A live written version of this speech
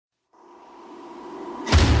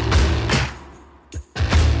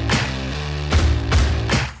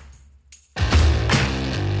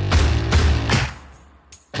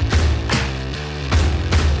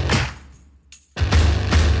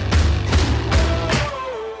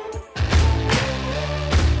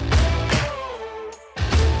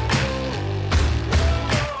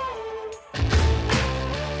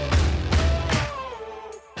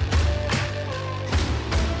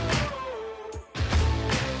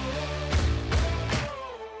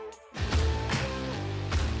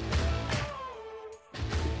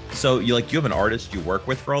So you have an artist you work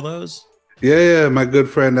with for all those? Yeah, my good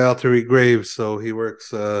friend Altery Graves. So he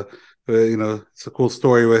works. It's a cool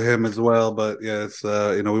story with him as well. But yeah, it's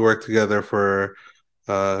we worked together for.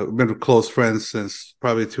 We've been close friends since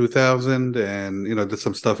probably 2000, and did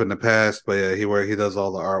some stuff in the past. But yeah, he does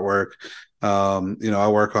all the artwork. I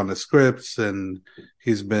work on the scripts, and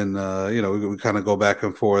he's been. We kind of go back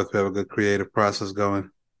and forth. We have a good creative process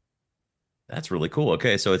going. That's really cool.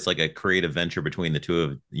 Okay, so it's like a creative venture between the two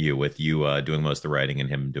of you, with you doing most of the writing and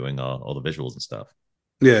him doing all the visuals and stuff.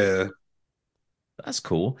 Yeah. That's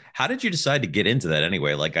cool. How did you decide to get into that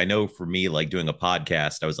anyway? Like, I know for me, like doing a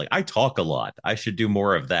podcast, I was like, I talk a lot. I should do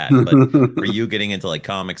more of that. But for you getting into like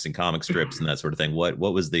comics and comic strips and that sort of thing, what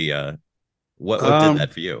was the what did um,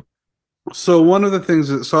 that for you? So one of the things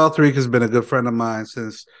that Tariq has been a good friend of mine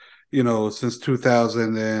since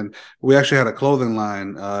 2000, and we actually had a clothing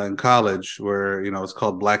line in college where it's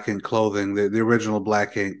called Black Ink Clothing, the original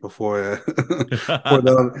Black Ink before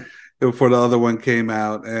before before the other one came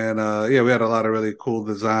out, and yeah, we had a lot of really cool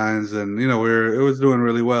designs, and it was doing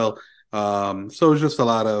really well. So it was just a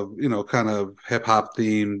lot of kind of hip hop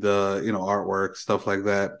themed artwork, stuff like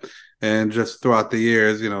that. And just throughout the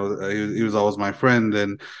years, he was always my friend.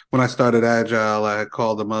 And when I started Agile, I had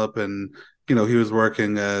called him up, and he was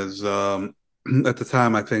working as at the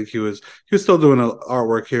time. I think he was still doing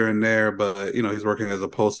artwork here and there, but he's working as a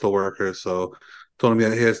postal worker. So told him,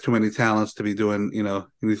 yeah, he has too many talents to be doing. He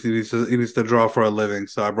needs to draw for a living.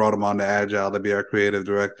 So I brought him on to Agile to be our creative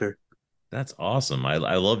director. That's awesome.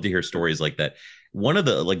 I love to hear stories like that. One of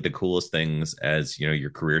the like the coolest things as your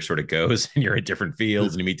career sort of goes and you're in different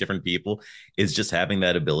fields and you meet different people is just having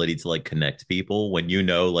that ability to like connect people when you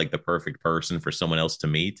know like the perfect person for someone else to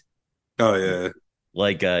meet. Oh yeah.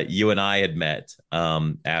 Like you and I had met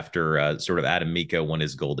after sort of Adam Miko won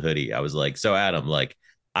his gold hoodie. I was like, so Adam, like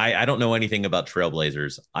I don't know anything about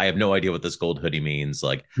Trailblazers. I have no idea what this gold hoodie means.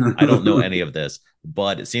 Like I don't know any of this,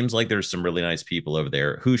 but it seems like there's some really nice people over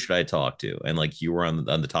there. Who should I talk to? And like you were on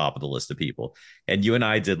the top of the list of people. And you and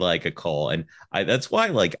I did like a call. And that's why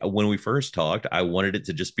like when we first talked, I wanted it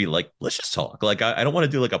to just be like, let's just talk. Like I don't want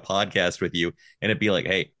to do like a podcast with you and it'd be like,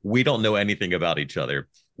 hey, we don't know anything about each other.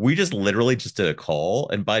 We just literally just did a call,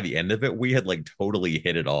 and by the end of it we had like totally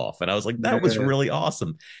hit it off, and I was like, that was Yeah. really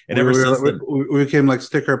awesome. And We, ever we, since we, then, we became like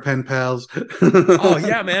sticker pen pals. oh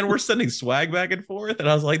yeah, man, we're sending swag back and forth, and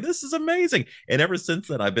I was like, this is amazing. And ever since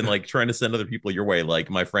then I've been like trying to send other people your way. Like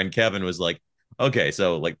my friend Kevin was like, okay,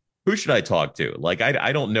 so like who should I talk to? Like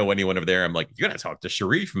I don't know anyone over there. I'm like, you gotta talk to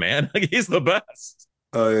Sharif, man. Like he's the best.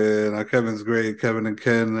 Oh yeah, no, Kevin's great. Kevin and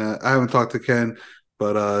Ken. I haven't talked to Ken,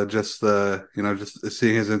 but just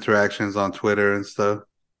seeing his interactions on Twitter and stuff.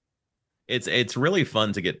 It's really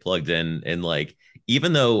fun to get plugged in, and like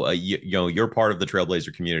even though you're part of the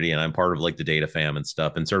Trailblazer community and I'm part of like the data fam and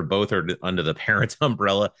stuff, and sort of both are under the parent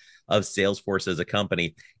umbrella of Salesforce as a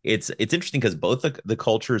company. It's interesting because both the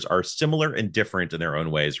cultures are similar and different in their own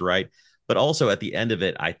ways, right? But also at the end of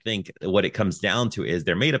it, I think what it comes down to is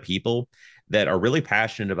they're made of people that are really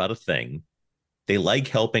passionate about a thing. They like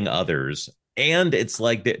helping others, and it's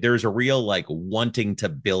like there's a real like wanting to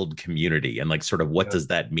build community, and like sort of what Yeah. does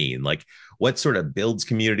that mean, like what sort of builds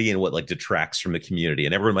community and what like detracts from the community,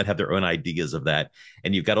 and everyone might have their own ideas of that.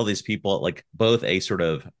 And you've got all these people at like both a sort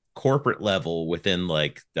of corporate level within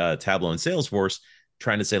like Tableau and Salesforce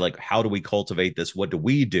trying to say like, how do we cultivate this, what do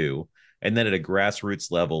we do? And then at a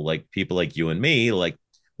grassroots level, like people like you and me, like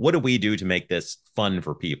what do we do to make this fun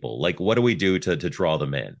for people, like what do we do to draw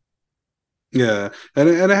them in. Yeah, and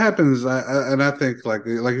it happens. And I think like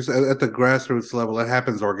you said, at the grassroots level, it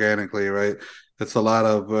happens organically, right? It's a lot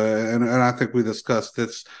of and I think we discussed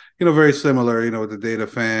it's very similar, with the data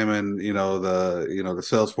fam and the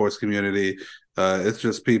Salesforce community. It's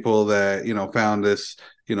just people that found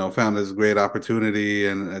this great opportunity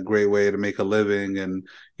and a great way to make a living, and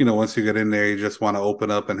once you get in there, you just want to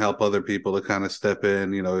open up and help other people to kind of step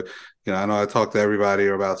in. I know I talk to everybody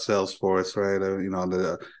about Salesforce,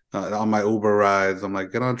 right? On my Uber rides, I'm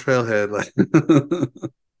like, get on Trailhead, like,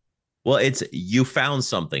 Well, it's you found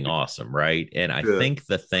something awesome, right? And I yeah, think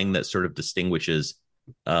the thing that sort of distinguishes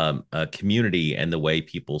a community and the way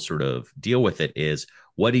people sort of deal with it is,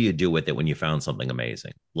 what do you do with it when you found something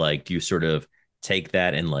amazing? Like, do you sort of take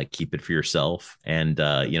that and like keep it for yourself and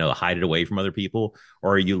hide it away from other people,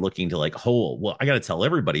 or are you looking to like, oh, well, I got to tell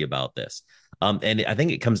everybody about this? And I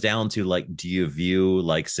think it comes down to like, do you view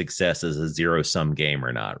like success as a zero sum game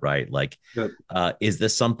or not, right? Like, yeah, is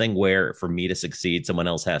this something where for me to succeed, someone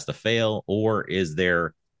else has to fail, or is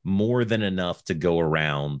there more than enough to go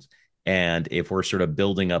around? And if we're sort of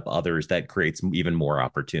building up others, that creates even more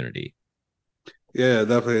opportunity. yeah,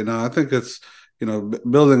 definitely. No, I think it's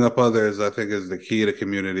building up others, I think, is the key to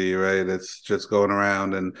community, right? It's just going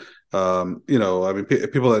around and, I mean,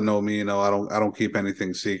 people that know me, I don't keep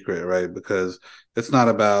anything secret, right? Because it's not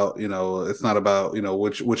about,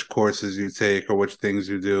 which courses you take or which things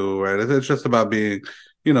you do, right? It's just about you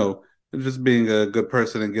know, just being a good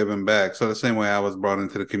person and giving back. So the same way I was brought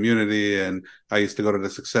into the community and I used to go to the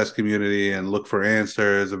success community and look for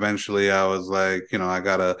answers. Eventually I was like,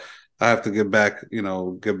 I have to give back to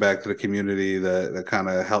the community that kind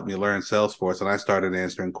of helped me learn Salesforce. And I started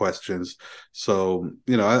answering questions. So,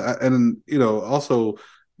 also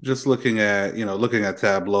just looking at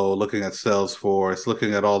Tableau, looking at Salesforce,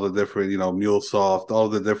 looking at all the different, MuleSoft, all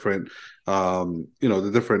the different,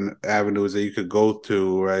 the different avenues that you could go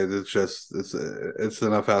to, right? It's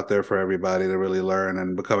enough out there for everybody to really learn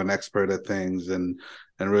and become an expert at things and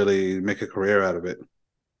really make a career out of it.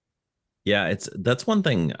 Yeah, that's one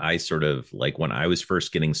thing I sort of like when I was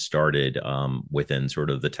first getting started within sort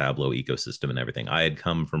of the Tableau ecosystem and everything. I had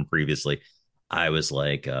come from previously, I was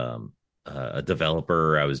like a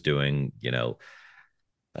developer. I was doing,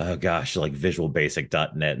 oh gosh, like Visual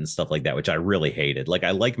Basic.net and stuff like that, which I really hated. Like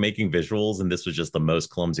I like making visuals, and this was just the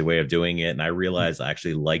most clumsy way of doing it. And I realized I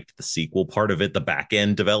actually liked the SQL part of it, the back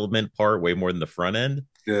end development part, way more than the front end.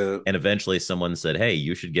 Yeah. And eventually someone said, hey,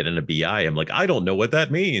 you should get into BI. I'm like, I don't know what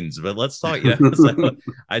that means, but let's talk. So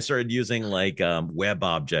I started using like web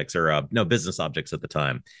objects or no, business objects at the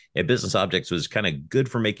time. And business objects was kind of good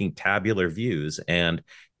for making tabular views. And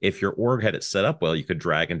if your org had it set up well, you could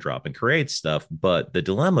drag and drop and create stuff. But the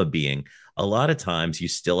dilemma being, a lot of times you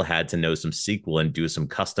still had to know some SQL and do some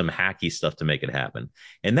custom hacky stuff to make it happen.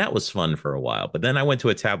 And that was fun for a while. But then I went to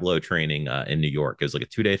a Tableau training in New York. It was like a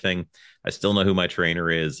 2 day thing. I still know who my trainer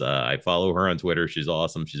is. I follow her on Twitter. She's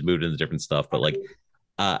awesome. She's moved into different stuff. But like,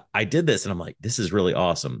 I did this and I'm like, this is really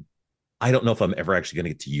awesome. I don't know if I'm ever actually going to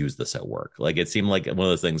get to use this at work. Like it seemed like one of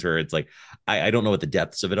those things where it's like, I don't know what the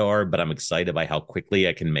depths of it are, but I'm excited by how quickly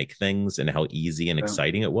I can make things and how easy and Yeah.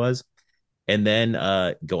 exciting it was. And then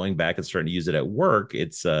going back and starting to use it at work,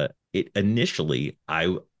 it initially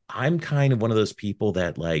I'm kind of one of those people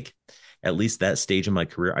that like at least that stage in my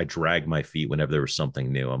career, I drag my feet whenever there was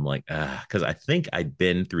something new. I'm like, because I think I'd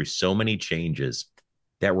been through so many changes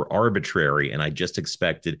that were arbitrary, and I just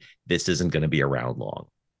expected this isn't going to be around long.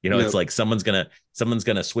 Yeah. It's like someone's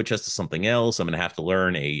gonna switch us to something else. I'm gonna have to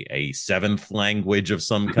learn a seventh language of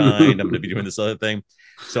some kind. I'm gonna be doing this other thing.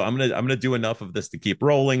 So I'm gonna do enough of this to keep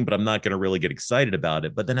rolling, but I'm not gonna really get excited about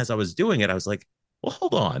it. But then as I was doing it, I was like, well,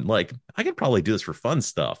 hold on, like I could probably do this for fun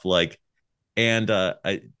stuff. Like, and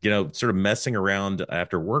I, sort of messing around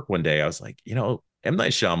after work one day, I was like, M.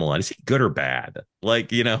 Night Shyamalan, is he good or bad?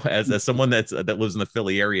 Like, as someone that lives in the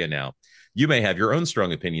Philly area now, you may have your own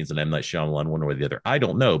strong opinions on M. Night Shyamalan, one way or the other. I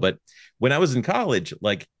don't know. But when I was in college,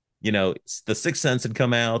 like, The Sixth Sense had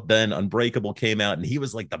come out, then Unbreakable came out, and he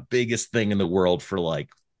was like the biggest thing in the world for like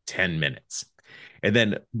 10 minutes. And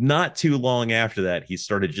then not too long after that, he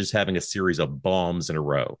started just having a series of bombs in a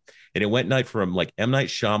row. And it went night from like M. Night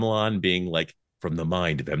Shyamalan being like from the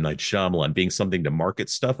mind of M. Night Shyamalan being something to market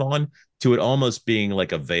stuff on to it almost being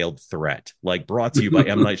like a veiled threat, like brought to you by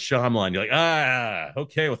M. Night Shyamalan. You're like,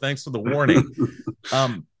 okay, well, thanks for the warning.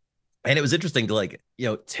 Um, and it was interesting to like,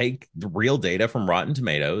 take the real data from Rotten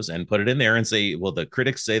Tomatoes and put it in there and say, well, the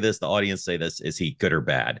critics say this, the audience say this, is he good or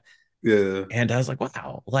bad? Yeah. And I was like,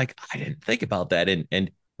 wow, like I didn't think about that.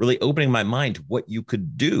 And really opening my mind to what you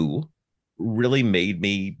could do really made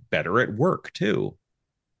me better at work too.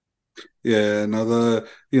 Yeah, no, the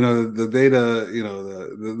data,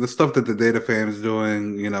 the stuff that the data fam is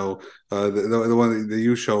doing, the one that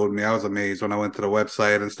you showed me, I was amazed when I went to the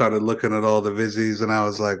website and started looking at all the vizies, and I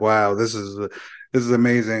was like, wow, this is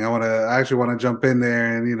amazing. I actually want to jump in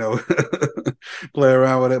there and play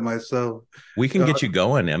around with it myself. We can Uh, get you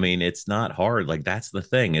going. I mean, it's not hard. Like that's the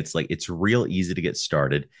thing. It's like it's real easy to get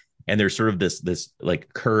started. And there's sort of this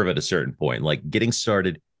like curve at a certain point. Like getting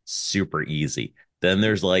started, super easy. Then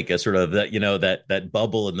there's like a sort of that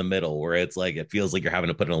bubble in the middle where it's like it feels like you're having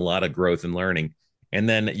to put in a lot of growth and learning. And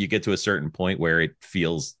then you get to a certain point where it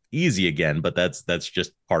feels easy again, but that's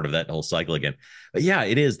just part of that whole cycle again. But yeah,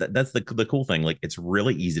 it is that's the cool thing. Like it's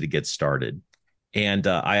really easy to get started. And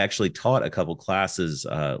I actually taught a couple classes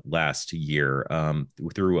last year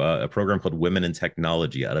through a program called Women in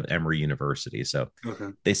Technology out of Emory University. So okay.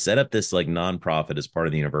 they set up this like nonprofit as part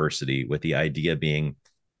of the university with the idea being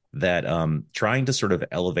that trying to sort of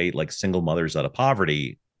elevate like single mothers out of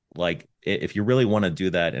poverty, like if you really want to do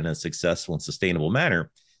that in a successful and sustainable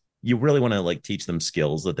manner, you really want to like teach them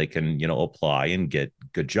skills that they can apply and get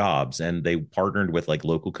good jobs. And they partnered with like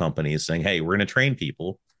local companies saying, hey, we're going to train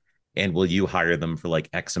people And will you hire them for like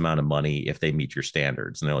X amount of money if they meet your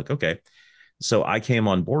standards? And they're like, okay. So I came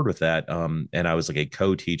on board with that. And I was like a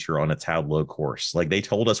co-teacher on a Tableau course. Like they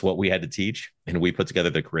told us what we had to teach and we put together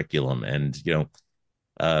the curriculum. And,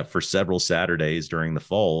 for several Saturdays during the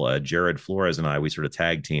fall, Jared Flores and I, we sort of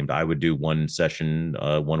tag teamed. I would do one session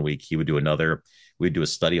one week. He would do another. We'd do a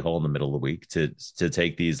study hall in the middle of the week to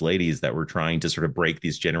take these ladies that were trying to sort of break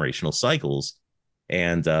these generational cycles.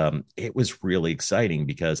 And it was really exciting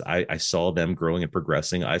because I saw them growing and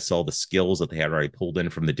progressing. I saw the skills that they had already pulled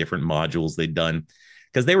in from the different modules they'd done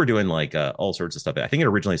because they were doing like all sorts of stuff. I think it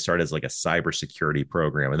originally started as like a cybersecurity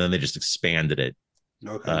program, and then they just expanded it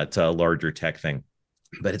Okay. to a larger tech thing.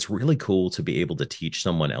 But it's really cool to be able to teach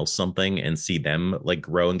someone else something and see them like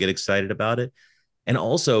grow and get excited about it. And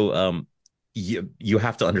also, you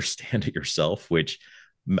have to understand it yourself, which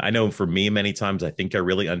I know for me, many times I think I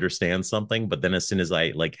really understand something, but then as soon as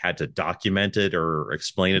I like had to document it or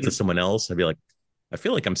explain it to someone else, I'd be like, I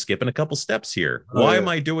feel like I'm skipping a couple steps here. Oh Why am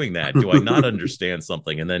yeah. I doing that? Do I not understand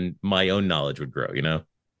something? And then my own knowledge would grow, you know?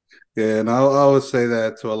 Yeah, and I always say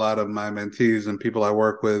that to a lot of my mentees and people I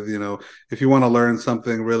work with. If you want to learn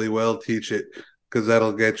something really well, teach it because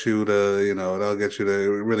that'll get you to, that'll get you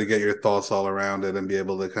to really get your thoughts all around it and be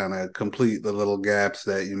able to kind of complete the little gaps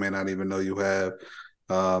that you may not even know you have.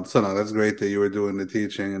 So no, that's great that you were doing the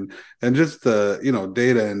teaching and just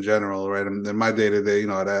data in general, right? And in my day to day,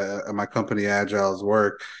 at my company Agile's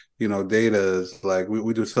work, data is like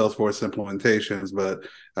we do Salesforce implementations, but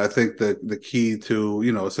I think the key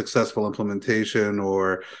to a successful implementation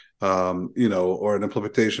or an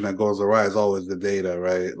implementation that goes awry is always the data,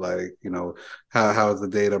 right? Like how is the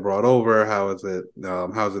data brought over? How is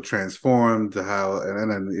it transformed?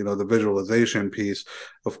 And then the visualization piece,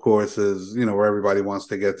 of course, is where everybody wants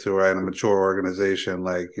to get to, right? A mature organization,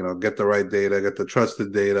 like get the right data, get the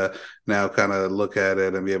trusted data. Now, kind of look at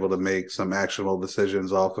it and be able to make some actionable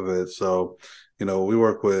decisions off of it. So we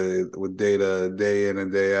work with data day in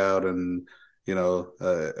and day out, and you'll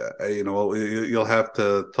have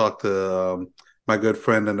to talk to my good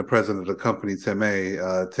friend and the president of the company, Tim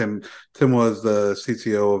A. Tim was the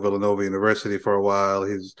CTO of Villanova University for a while.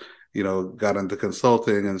 He's got into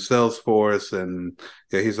consulting and Salesforce, and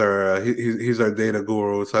yeah, he's our data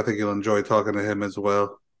guru. So I think you'll enjoy talking to him as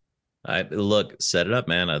well. I look, set it up,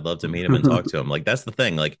 man. I'd love to meet him and talk to him. Like that's the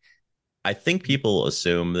thing. Like I think people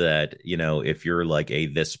assume that, if you're like a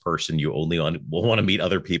this person, you only will want to meet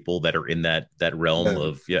other people that are in that realm Yeah,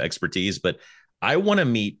 of expertise. But I want to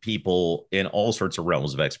meet people in all sorts of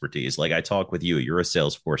realms of expertise. Like I talk with you, you're a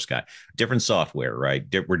Salesforce guy, different software, right?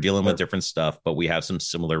 We're dealing with yeah, different stuff, but we have some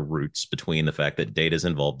similar roots between the fact that data is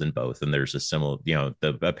involved in both, and there's a similar,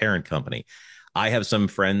 the parent company. I have some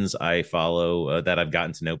friends I follow that I've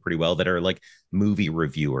gotten to know pretty well that are like movie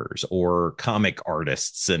reviewers or comic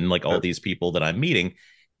artists and like all yeah. these people that I'm meeting.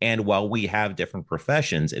 And while we have different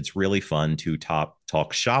professions, it's really fun to talk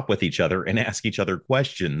shop with each other and ask each other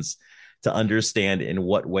questions to understand in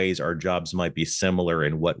what ways our jobs might be similar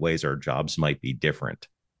and what ways our jobs might be different.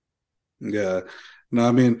 Yeah. No,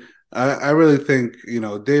 I mean, I really think,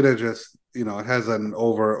 data just, it has an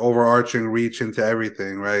overarching reach into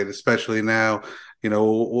everything, right? Especially now,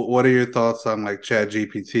 what are your thoughts on like Chat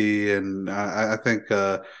GPT? And I think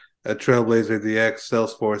at Trailblazer DX,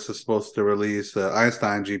 Salesforce is supposed to release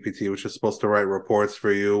Einstein GPT, which is supposed to write reports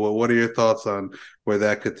for you. Well, what are your thoughts on where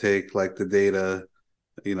that could take like the data,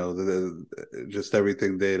 just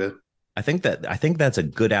everything data? I think that's a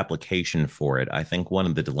good application for it. I think one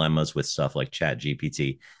of the dilemmas with stuff like Chat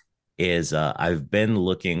GPT is I've been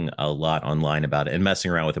looking a lot online about it and messing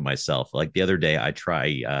around with it myself. Like the other day, I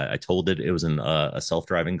told it was in a self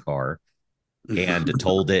driving car and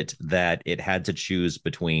told it that it had to choose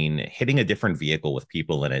between hitting a different vehicle with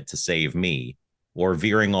people in it to save me or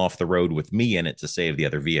veering off the road with me in it to save the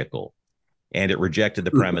other vehicle. And it rejected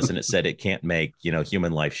the premise and it said it can't make,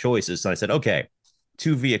 human life choices. So I said, okay,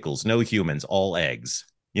 two vehicles, no humans, all eggs.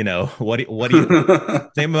 What do you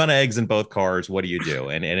same amount of eggs in both cars. What do you do?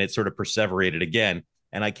 And it sort of perseverated again.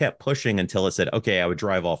 And I kept pushing until it said, okay, I would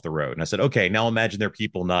drive off the road. And I said, okay, now imagine they're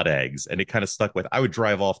people, not eggs. And it kind of stuck with, I would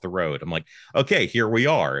drive off the road. I'm like, okay, here we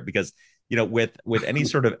are. Because, with any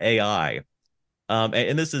sort of AI,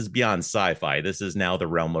 and this is beyond sci-fi. This is now the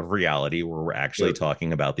realm of reality where we're actually Yep.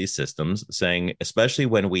 talking about these systems, saying, especially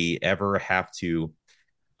when we ever have to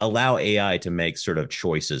allow AI to make sort of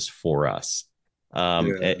choices for us.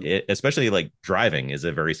 Yeah. Especially like driving is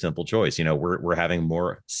a very simple choice. We're having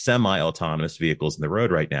more semi-autonomous vehicles in the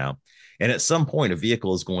road right now, and at some point, a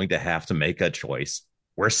vehicle is going to have to make a choice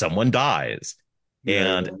where someone dies.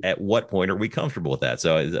 Yeah. And at what point are we comfortable with that?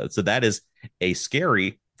 So that is a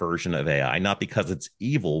scary version of AI, not because it's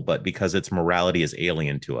evil, but because its morality is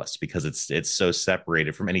alien to us, because it's so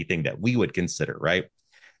separated from anything that we would consider, right?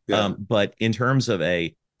 Yeah. But in terms of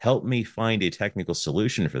a help me find a technical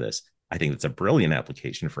solution for this, I think it's a brilliant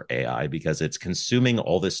application for AI because it's consuming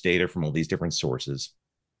all this data from all these different sources.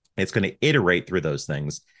 It's going to iterate through those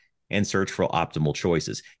things and search for optimal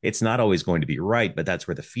choices. It's not always going to be right, but that's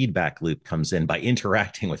where the feedback loop comes in by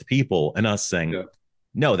interacting with people and us saying, Yeah.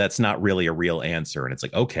 no, that's not really a real answer. And it's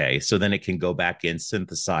like, okay, so then it can go back and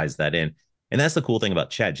synthesize that in. And that's the cool thing about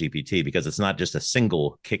Chat GPT because it's not just a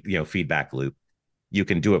single feedback loop. You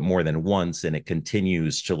can do it more than once and it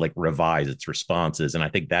continues to like revise its responses. And I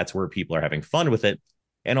think that's where people are having fun with it.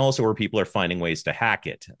 And also where people are finding ways to hack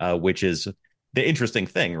it, which is the interesting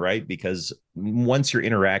thing, right? Because once you're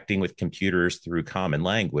interacting with computers through common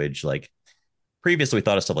language, like previously we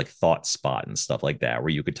thought of stuff like ThoughtSpot and stuff like that,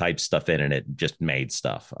 where you could type stuff in and it just made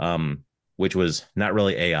stuff, which was not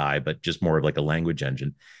really AI, but just more of like a language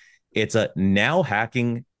engine. It's a now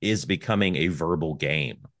hacking is becoming a verbal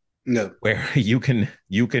game No. where you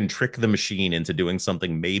can trick the machine into doing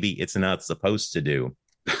something maybe it's not supposed to do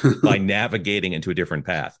by navigating into a different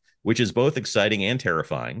path, which is both exciting and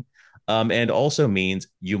terrifying. And also means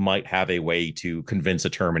you might have a way to convince a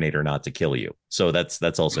Terminator not to kill you. So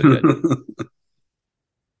that's also good.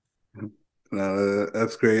 No,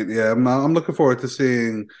 that's great. Yeah, I'm looking forward to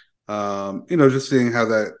seeing, just seeing how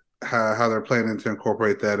they're planning to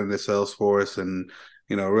incorporate that into Salesforce, and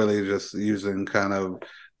really just using kind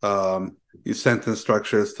of your sentence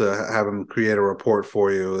structures to have them create a report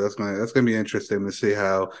for you. That's gonna be interesting to see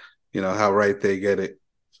how right they get it.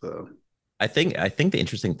 So I think the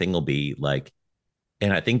interesting thing will be like,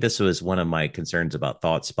 and I think this was one of my concerns about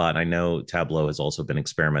ThoughtSpot. I know Tableau has also been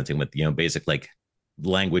experimenting with basic like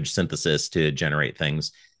language synthesis to generate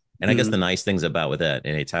things. And I guess the mhm. nice things about with that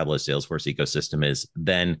in a Tableau Salesforce ecosystem is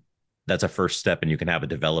then that's a first step and you can have a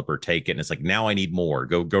developer take it and it's like now I need more,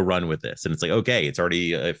 go run with this, and it's like okay, it's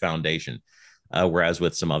already a foundation. Whereas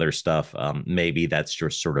with some other stuff, maybe that's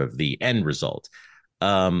just sort of the end result.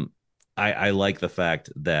 um, I like the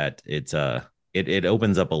fact that it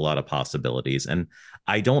opens up a lot of possibilities, and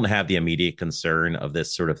I don't have the immediate concern of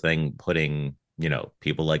this sort of thing putting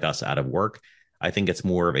people like us out of work. I think it's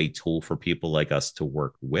more of a tool for people like us to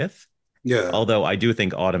work with. Yeah, Although I do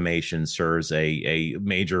think automation serves a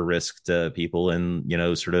major risk to people in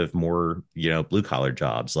sort of more blue collar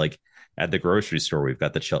jobs. Like at the grocery store, we've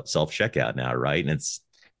got the self checkout now, right? And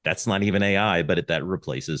that's not even AI, but that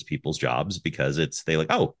replaces people's jobs because they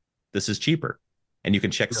like, oh, this is cheaper, and you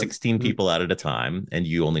can check yeah, 16 people out at a time, and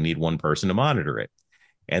you only need one person to monitor it.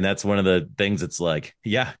 And that's one of the things. It's like,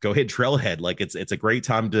 yeah, go hit trailhead. Like it's a great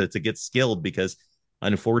time to get skilled because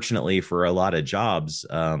unfortunately for a lot of jobs,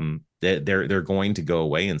 they're going to go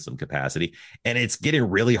away in some capacity, and it's getting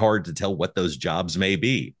really hard to tell what those jobs may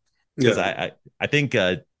be. Because yeah. I think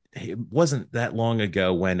it wasn't that long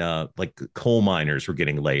ago when like coal miners were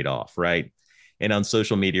getting laid off, right? And on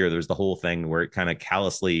social media, there's the whole thing where it kind of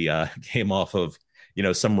callously came off of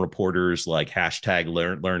some reporters like hashtag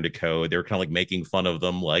learn to code. They're kind of like making fun of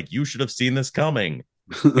them, like you should have seen this coming.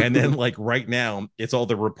 And then like right now, it's all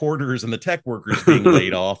the reporters and the tech workers being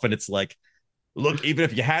laid off, and it's like, look, even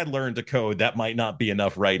if you had learned to code, that might not be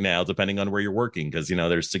enough right now, depending on where you're working, because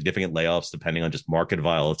there's significant layoffs depending on just market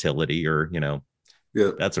volatility or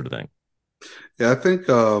Yeah. that sort of thing. Yeah, I think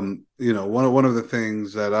one of the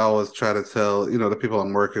things that I always try to tell, the people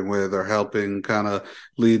I'm working with or helping kind of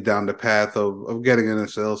lead down the path of getting into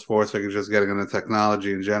Salesforce or just getting into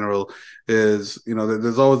technology in general is,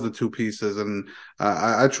 there's always the two pieces. And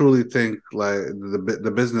I truly think like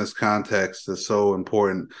the business context is so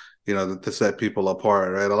important, to set people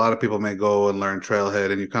apart, right? A lot of people may go and learn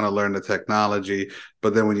Trailhead and you kind of learn the technology,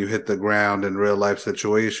 but then when you hit the ground in real life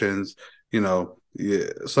situations, yeah,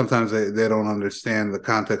 sometimes they don't understand the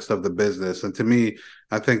context of the business. And to me,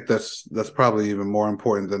 I think that's probably even more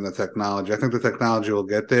important than the technology. I think the technology will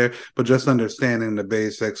get there, but just understanding the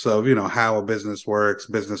basics of, how a business works,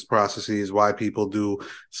 business processes, why people do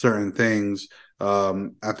certain things,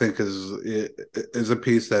 I think is a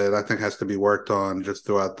piece that I think has to be worked on just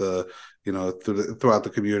throughout throughout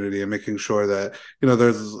the community, and making sure that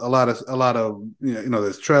there's a lot of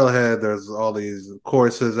there's Trailhead, there's all these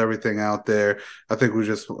courses, everything out there. I think we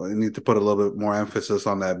just need to put a little bit more emphasis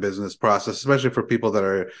on that business process, especially for people that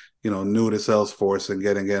are new to Salesforce and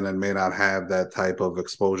getting in and may not have that type of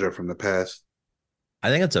exposure from the past. I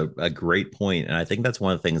think that's a great point. And I think that's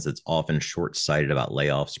one of the things that's often short sighted about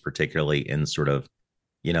layoffs, particularly in sort of,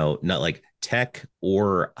 not like tech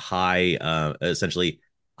or essentially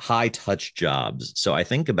high touch jobs. So I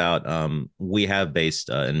think about, we have based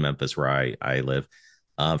in Memphis where I live,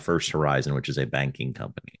 First Horizon, which is a banking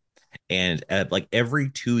company. And at like every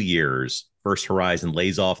 2 years, First Horizon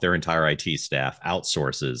lays off their entire IT staff,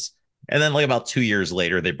 outsources, and then like about 2 years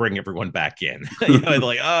later, they bring everyone back in. They're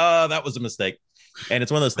like, oh, that was a mistake. And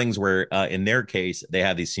it's one of those things where, in their case, they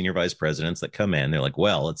have these senior vice presidents that come in. They're like,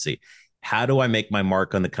 well, let's see, how do I make my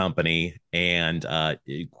mark on the company and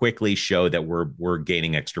quickly show that we're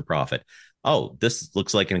gaining extra profit? Oh, this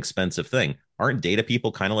looks like an expensive thing. Aren't data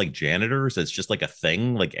people kind of like janitors? It's just like a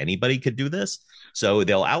thing, like anybody could do this. So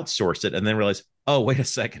they'll outsource it and then realize, oh, wait a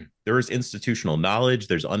second, there is institutional knowledge,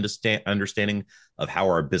 there's understanding of how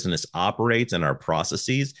our business operates and our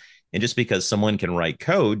processes. And just because someone can write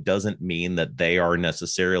code doesn't mean that they are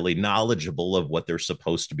necessarily knowledgeable of what they're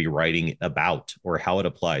supposed to be writing about or how it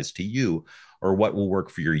applies to you or what will work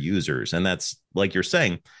for your users. And that's, like you're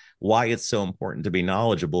saying, why it's so important to be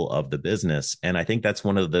knowledgeable of the business. And I think that's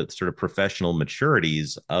one of the sort of professional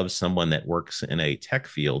maturities of someone that works in a tech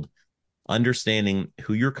field, understanding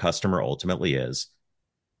who your customer ultimately is,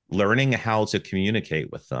 learning how to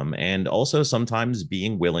communicate with them, and also sometimes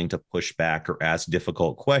being willing to push back or ask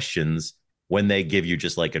difficult questions when they give you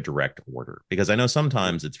just like a direct order. Because I know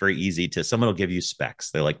sometimes it's very easy to, someone will give you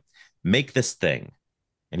specs. They're like, make this thing.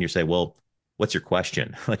 And you say, well, what's your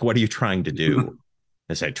question? Like, what are you trying to do?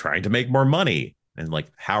 They say, trying to make more money. And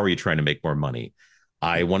like, how are you trying to make more money?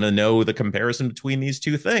 I want to know the comparison between these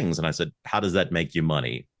two things. And I said, how does that make you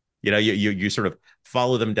money? You sort of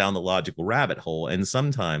follow them down the logical rabbit hole. And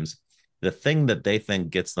sometimes the thing that they think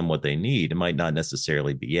gets them what they need, it might not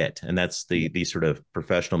necessarily be it. And that's the sort of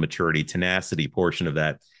professional maturity, tenacity portion of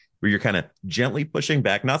that, where you're kind of gently pushing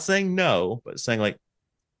back, not saying no, but saying like,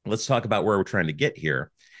 let's talk about where we're trying to get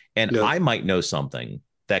here. And Yeah. I might know something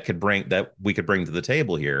that we could bring to the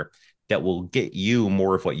table here that will get you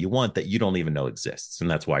more of what you want that you don't even know exists. And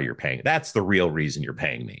that's why you're paying. That's the real reason you're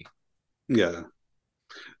paying me. Yeah.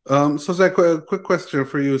 So Zach, a quick question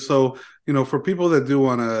for you. So, for people that do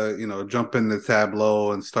want to, jump into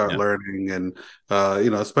Tableau and start Yeah. learning, and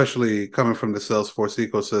especially coming from the Salesforce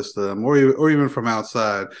ecosystem, or even from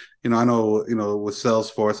outside, I know, with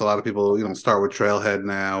Salesforce, a lot of people, start with Trailhead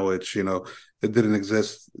now, which, it didn't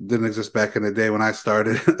exist back in the day when I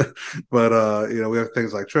started. But we have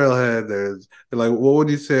things like Trailhead. There's like, what would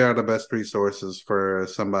you say are the best resources for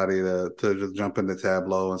somebody to just jump into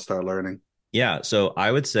Tableau and start learning? Yeah. So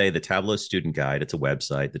I would say the Tableau Student Guide, it's a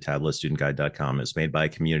website, the tableaustudentguide.com. It's made by a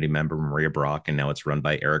community member, Maria Brock, and now it's run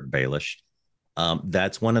by Eric Baelish.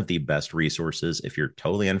 That's one of the best resources if you're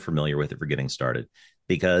totally unfamiliar with it for getting started,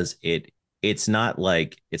 because it's not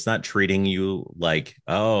treating you like,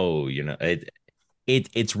 oh,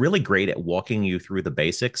 it's really great at walking you through the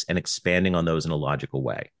basics and expanding on those in a logical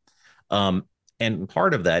way. Um, and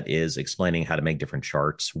part of that is explaining how to make different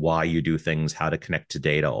charts, why you do things, how to connect to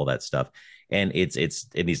data, all that stuff. And it's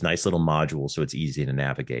in these nice little modules, so it's easy to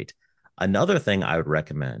navigate. Another thing I would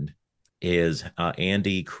recommend is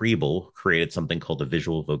Andy Kriebel created something called the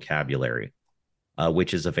Visual Vocabulary,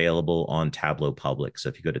 which is available on Tableau Public. So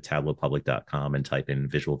if you go to tableaupublic.com and type in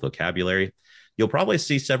Visual Vocabulary, you'll probably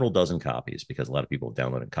see several dozen copies because a lot of people have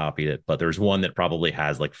downloaded and copied it. But there's one that probably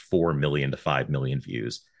has like 4 million to 5 million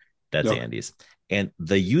views. That's Okay. Andy's. And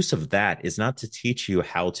the use of that is not to teach you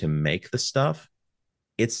how to make the stuff,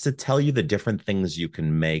 it's to tell you the different things you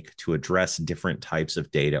can make to address different types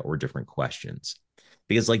of data or different questions.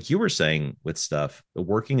 Because, like you were saying with stuff,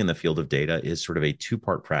 working in the field of data is sort of a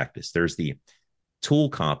two-part practice. There's the tool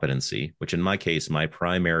competency, which in my case, my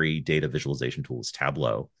primary data visualization tool is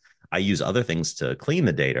Tableau. I use other things to clean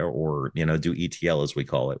the data or, do ETL as we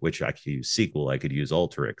call it, which I could use SQL, I could use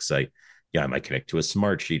Alteryx. I might connect to a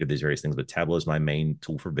smart sheet of these various things, but Tableau is my main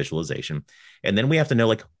tool for visualization. And then we have to know,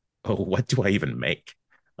 like, oh, what do I even make?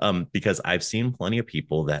 Because I've seen plenty of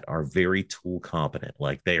people that are very tool competent,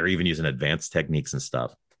 like they are even using advanced techniques and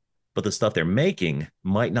stuff, but the stuff they're making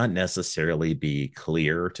might not necessarily be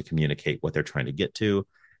clear to communicate what they're trying to get to.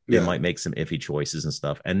 They Yeah. might make some iffy choices and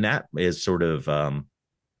stuff. And that is sort of,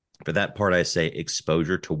 for that part, I say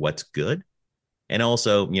exposure to what's good. And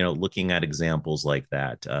also, looking at examples like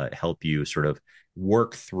that help you sort of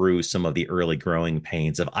work through some of the early growing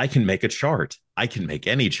pains of, I can make a chart, I can make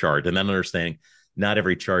any chart, and then understanding not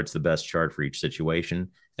every chart's the best chart for each situation,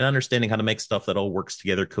 and understanding how to make stuff that all works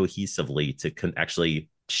together cohesively to actually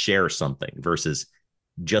share something versus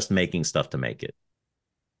just making stuff to make it.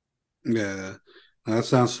 Yeah, that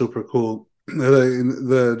sounds super cool.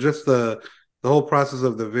 The whole process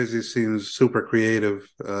of the visit seems super creative.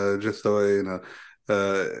 Just the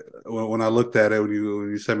way when I looked at it when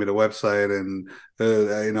you sent me the website, and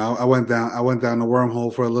I went down the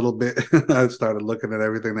wormhole for a little bit. I started looking at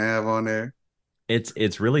everything they have on there.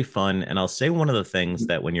 It's really fun. And I'll say one of the things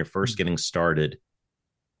that when you're first getting started,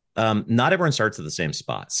 not everyone starts at the same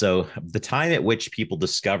spot. So the time at which people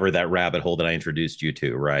discover that rabbit hole that I introduced you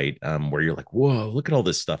to, right? Where you're like, whoa, look at all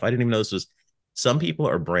this stuff. I didn't even know this was. Some people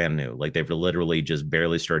are brand new, like they've literally just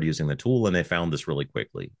barely started using the tool and they found this really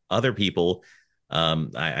quickly. Other people,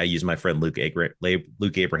 I use my friend Luke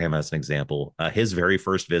Abraham as an example. His very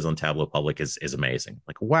first viz on Tableau Public is amazing.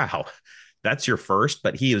 Like, wow, that's your first,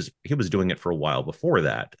 but he was doing it for a while before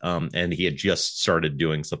that, and he had just started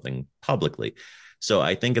doing something publicly. So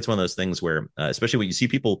I think it's one of those things where, especially when you see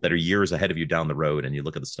people that are years ahead of you down the road, and you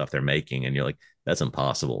look at the stuff they're making, and you're like, "That's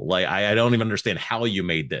impossible." Like I don't even understand how you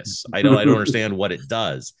made this. I don't understand what it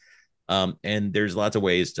does. And there's lots of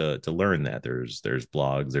ways to learn that. There's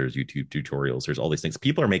blogs, there's YouTube tutorials, there's all these things.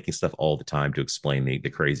 People are making stuff all the time to explain the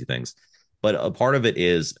crazy things. But a part of it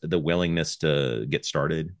is the willingness to get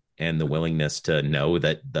started and the willingness to know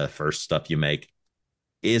that the first stuff you make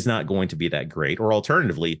is not going to be that great. Or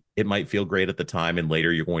alternatively, it might feel great at the time and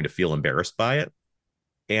later you're going to feel embarrassed by it.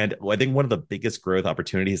 And I think one of the biggest growth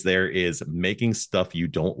opportunities there is making stuff you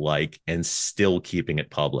don't like and still keeping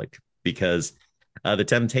it public, because the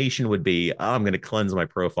temptation would be, oh, I'm going to cleanse my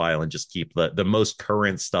profile and just keep the most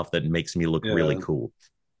current stuff that makes me look really Yeah. cool.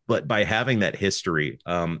 But by having that history,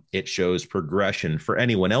 it shows progression for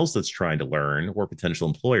anyone else that's trying to learn, or potential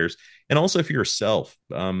employers, and also for yourself,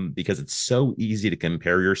 because it's so easy to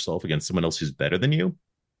compare yourself against someone else who's better than you.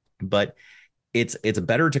 But it's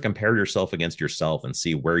better to compare yourself against yourself and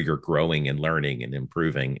see where you're growing and learning and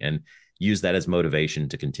improving, and use that as motivation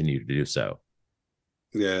to continue to do so.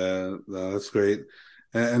 Yeah, no, that's great.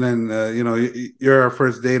 And then you're our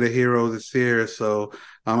first data hero this year, so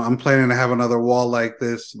I'm planning to have another wall like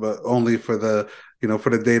this, but only for the for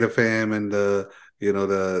the data fam and the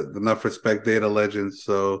enough respect data legends.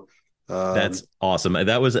 So That's um, awesome.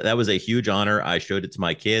 That was a huge honor. I showed it to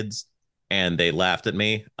my kids and they laughed at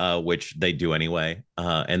me, which they do anyway.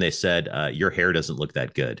 And they said, "Your hair doesn't look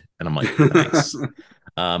that good." And I'm like, "Thanks."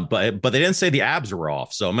 But they didn't say the abs were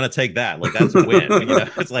off, so I'm gonna take that. Like that's a win.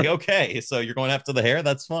 It's like, okay, so you're going after the hair.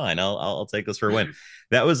 That's fine. I'll take this for a win.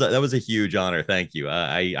 That was a huge honor. Thank you.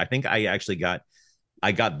 I think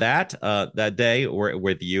I got that that day, or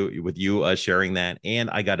with you sharing that, and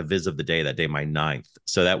I got a viz of the day that day, my ninth.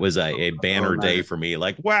 So that was a oh, banner day nice. for me.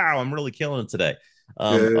 Like, wow, I'm really killing it today.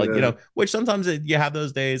 Yeah. Which sometimes you have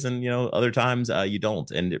those days, and other times you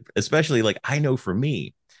don't. And especially like I know for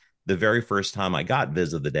me, the very first time I got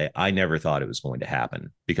viz of the day, I never thought it was going to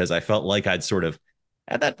happen, because I felt like I'd sort of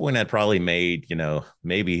at that point I'd probably made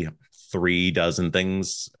maybe 3 dozen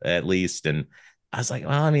things at least, and I was like,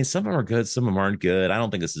 well, I mean, some of them are good, some of them aren't good. I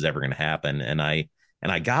don't think this is ever going to happen. And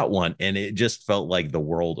I got one, and it just felt like the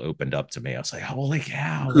world opened up to me. I was like, holy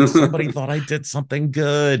cow, like somebody thought I did something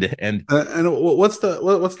good. And And what's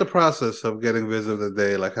the process of getting visit of the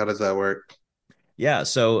day? Like, how does that work? yeah,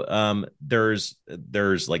 so there's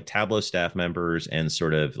like Tableau staff members and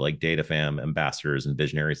sort of like data fam ambassadors and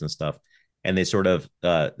visionaries and stuff. And they sort of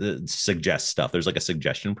suggest stuff. There's like a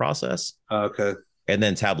suggestion process. Okay. And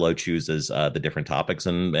then Tableau chooses the different topics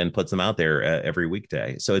and puts them out there every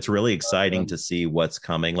weekday. So it's really exciting to see what's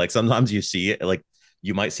coming. Like sometimes you see it, like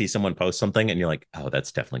you might see someone post something and you're like, oh,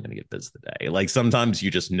 that's definitely going to get biz of the day. Like sometimes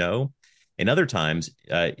you just know. And other times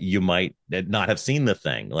you might not have seen the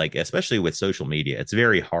thing. Like especially with social media, it's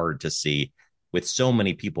very hard to see, with so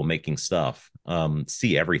many people making stuff,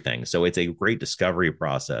 see everything. So it's a great discovery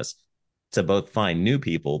process to both find new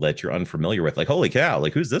people that you're unfamiliar with, like holy cow,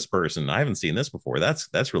 like who's this person, I haven't seen this before,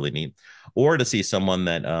 that's really neat. Or to see someone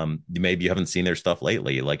that maybe you haven't seen their stuff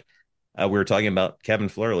lately, like we were talking about Kevin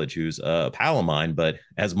Flerlich, who's a pal of mine, but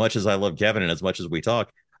as much as I love Kevin and as much as we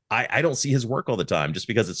talk, I don't see his work all the time, just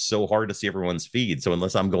because it's so hard to see everyone's feed. So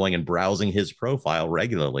unless I'm going and browsing his profile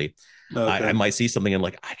regularly, I Okay. might see something and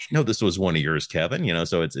like, I didn't know this was one of yours, Kevin.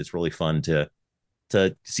 So it's really fun to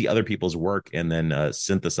see other people's work and then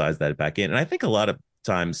synthesize that back in. And I think a lot of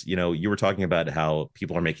times, you were talking about how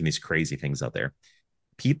people are making these crazy things out there.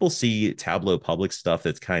 People see Tableau public stuff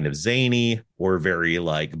that's kind of zany or very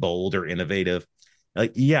like bold or innovative.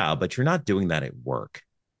 Like, yeah, but you're not doing that at work.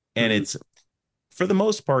 And Hmm. it's, for the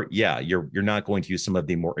most part, yeah, you're not going to use some of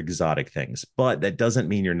the more exotic things, but that doesn't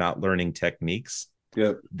mean you're not learning techniques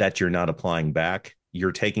Yep. that you're not applying back.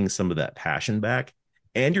 You're taking some of that passion back,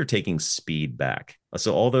 and you're taking speed back.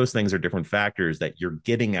 So all those things are different factors that you're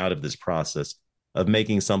getting out of this process of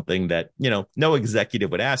making something that, no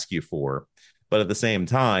executive would ask you for, but at the same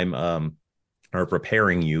time, are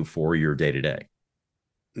preparing you for your day to day.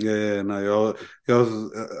 Yeah, yeah, no,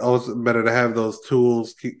 always better to have those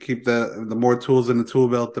tools. Keep the more tools in the tool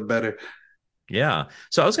belt, the better. Yeah.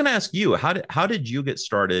 So I was going to ask you, how did you get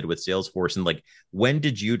started with Salesforce, and like when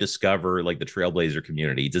did you discover like the Trailblazer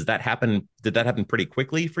community? Does that happen? Did that happen pretty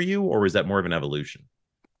quickly for you, or was that more of an evolution?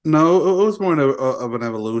 No, it was more of an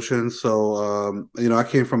evolution. So, I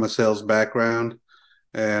came from a sales background,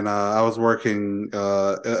 and I was working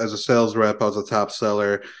as a sales rep. I was a top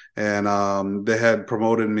seller, and they had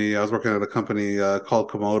promoted me. I was working at a company called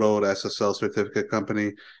Komodo, the SSL certificate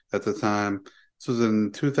company at the time. This was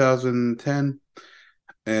in 2010,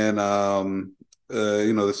 and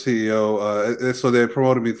the CEO. So they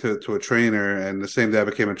promoted me to a trainer, and the same day I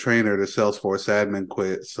became a trainer, the Salesforce admin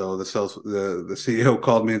quit. So the CEO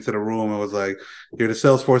called me into the room and was like, "You're the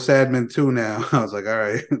Salesforce admin too now." I was like, "All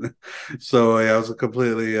right." So yeah, I was a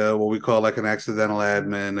completely what we call like an accidental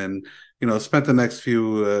admin, and spent the next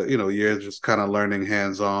few years just kind of learning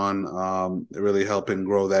hands on, really helping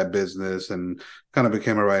grow that business, and kind of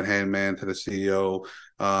became a right hand man to the CEO.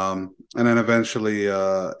 And then eventually,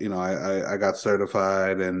 I got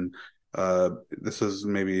certified, and this was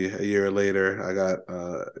maybe a year later. I got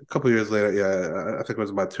a couple years later. Yeah, I think it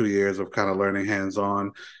was about 2 years of kind of learning hands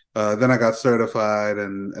on. Then I got certified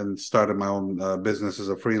and started my own business as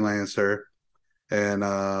a freelancer. And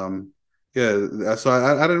yeah, so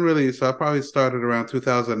I didn't really, so I probably started around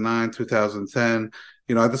 2009, 2010.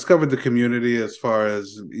 I discovered the community as far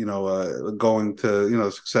as, going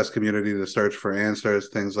to, success community to search for answers,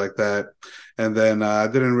 things like that. And then I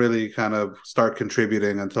didn't really kind of start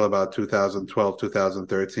contributing until about 2012,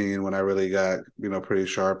 2013, when I really got, pretty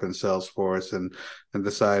sharp in Salesforce, and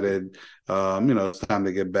decided, it's time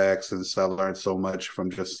to get back, since I learned so much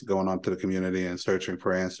from just going onto the community and searching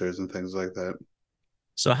for answers and things like that.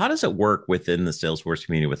 So how does it work within the Salesforce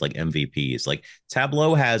community with like MVPs? Like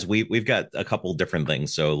Tableau has we've got a couple different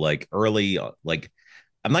things. So like early like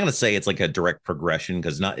I'm not going to say it's like a direct progression,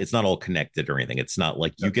 because not it's not all connected or anything. It's not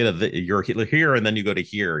like you Yeah. get you're here and then you go to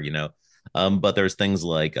here, you know. But there's things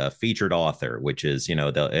like a featured author, which is,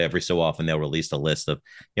 every so often they'll release a list of,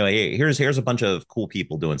 hey, here's a bunch of cool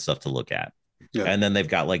people doing stuff to look at. Yeah. And then they've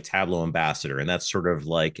got like Tableau Ambassador, and that's sort of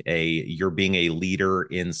like you're being a leader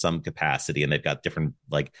in some capacity, and they've got different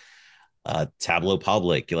like Tableau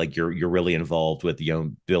Public, like you're really involved with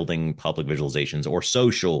building public visualizations, or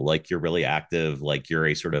social, like you're really active, like you're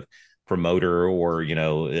a sort of promoter, or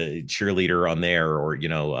a cheerleader on there, or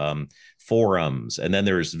forums. And then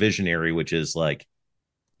there's visionary, which is like,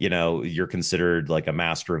 you're considered like a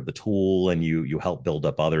master of the tool, and you help build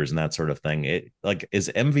up others and that sort of thing. It like, is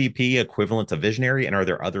MVP equivalent to visionary, and are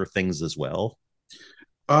there other things as well?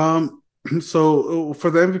 Um, so for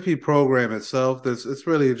the MVP program itself, this it's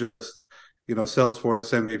really just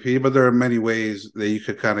Salesforce MVP, but there are many ways that you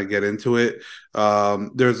could kind of get into it.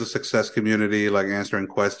 There's a success community, like answering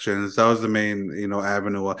questions. That was the main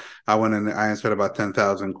avenue. I went and I answered about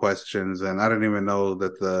 10,000 questions, and I didn't even know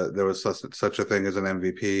that there was such a thing as an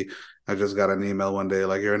MVP. I just got an email one day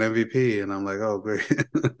like, "You're an MVP," and I'm like, "Oh, great."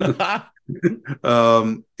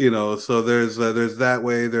 So there's that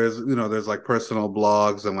way. There's like personal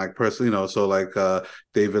blogs and like so like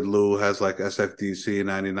David Liu has like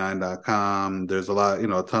sfdc99.com. There's a lot,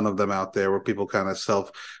 a ton of them out there where people kind of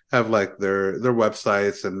self have like their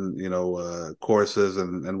websites, and courses,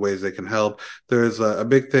 and ways they can help. There's a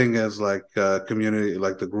big thing is like community,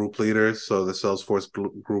 like the group leaders. So the Salesforce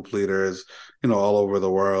group leaders, all over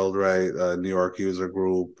the world, right? New York user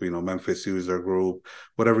group, Memphis user group,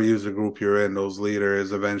 whatever user group you're in, those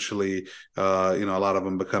leaders eventually, a lot of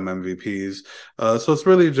them become MVPs. So it's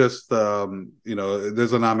really just,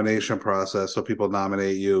 there's a nomination process. So people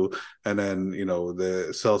nominate you, and then,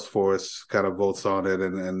 the Salesforce kind of votes on it,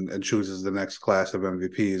 and chooses the next class of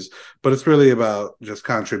MVPs. But it's really about just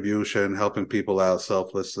contribution, helping people out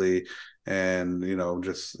selflessly, and,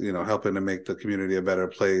 just, helping to make the community a better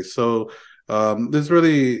place. So, there's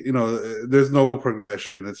really, there's no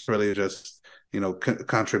progression. It's really just,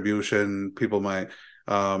 contribution. People might,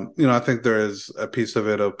 I think there is a piece of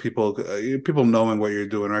it of people knowing what you're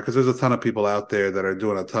doing, right? Because there's a ton of people out there that are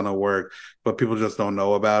doing a ton of work, but people just don't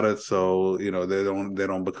know about it. So, they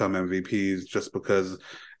don't become MVPs just because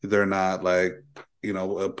they're not like,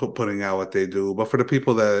 putting out what they do. But for the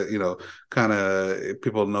people that, kind of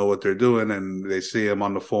people know what they're doing, and they see them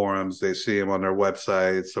on the forums, they see them on their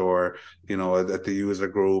websites, or, at the user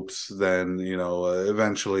groups, then,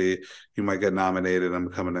 eventually you might get nominated and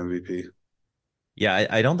become an MVP. Yeah,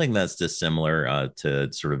 I don't think that's dissimilar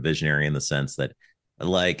to sort of visionary, in the sense that,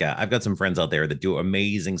 like, I've got some friends out there that do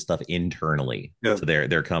amazing stuff internally Yeah. to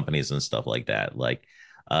their companies and stuff like that. Like,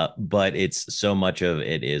 but it's so much of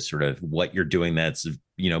it is sort of what you're doing that's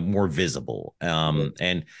more visible. Yeah.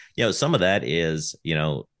 And some of that is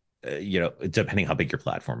depending how big your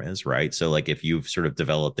platform is, right? So like if you've sort of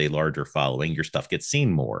developed a larger following, your stuff gets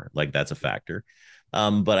seen more. Like that's a factor.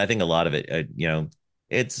 But I think a lot of it,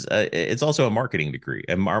 it's also a marketing degree,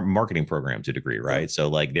 a marketing program to a degree, Yeah, right? So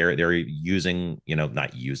like they're using,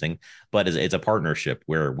 not using, but it's a partnership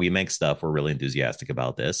where we make stuff. We're really enthusiastic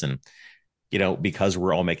about this, and because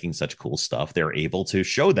we're all making such cool stuff, they're able to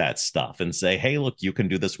show that stuff and say, hey, look, you can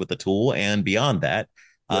do this with the tool. And beyond that,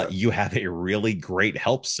 yeah, you have a really great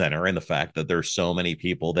help center. And the fact that there's so many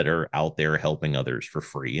people that are out there helping others for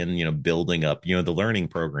free and, building up, the learning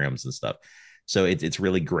programs and stuff. So it's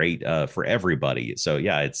really great for everybody. So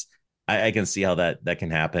yeah, I can see how that can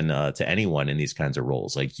happen to anyone in these kinds of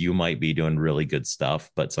roles. Like you might be doing really good stuff,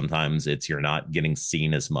 but sometimes you're not getting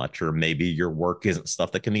seen as much, or maybe your work isn't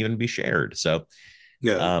stuff that can even be shared. So,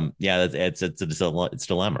 yeah. yeah, it's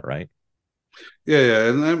dilemma, right? Yeah,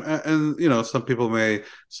 and some people may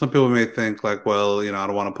think like, well, I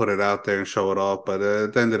don't want to put it out there and show it off, but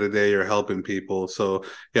at the end of the day, you're helping people. So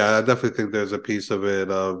yeah, I definitely think there's a piece of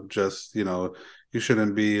it of just you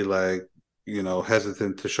shouldn't be like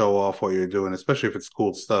hesitant to show off what you're doing, especially if it's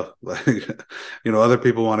cool stuff. Like other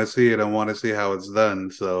people want to see it and want to see how it's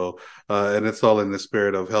done. So and it's all in the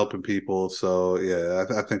spirit of helping people. So yeah,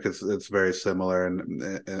 I think it's very similar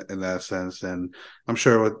in that sense. And I'm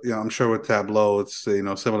sure with Tableau, it's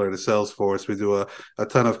similar to Salesforce. We do a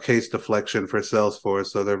ton of case deflection for Salesforce,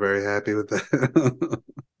 so they're very happy with that.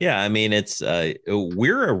 Yeah, I mean it's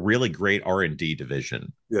we're a really great R&D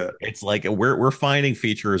division. Yeah, It's like we're finding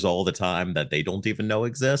features all the time that they don't even know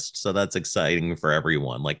exist. So that's exciting for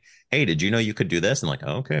everyone. Like, hey, did you know you could do this? And like,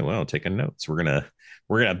 okay, well, taking notes. We're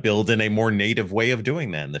gonna build in a more native way of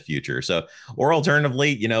doing that in the future. So, or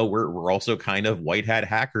alternatively, we're also kind of white hat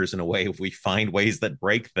hackers in a way if we find ways that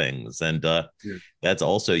break things, and yeah, that's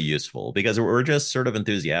also useful because we're just sort of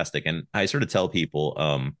enthusiastic. And I sort of tell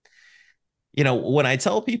people, when I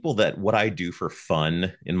tell people that what I do for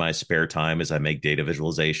fun in my spare time is I make data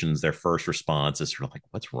visualizations, their first response is sort of like,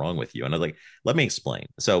 what's wrong with you? And I was like, let me explain.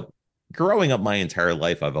 So, growing up my entire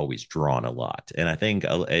life, I've always drawn a lot. And I think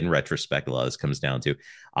in retrospect, a lot of this comes down to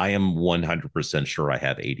I am 100% sure I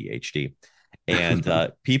have ADHD.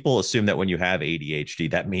 And people assume that when you have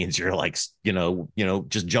ADHD, that means you're like,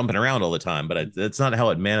 just jumping around all the time. But that's not how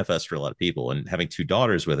it manifests for a lot of people. And having two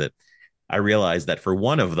daughters with it, I realized that for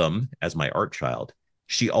one of them, as my art child,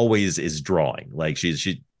 she always is drawing. Like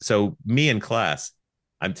so me in class,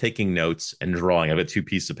 I'm taking notes and drawing. I have two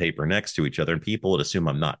pieces of paper next to each other, and people would assume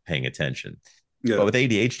I'm not paying attention. But yeah, with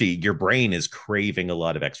ADHD, your brain is craving a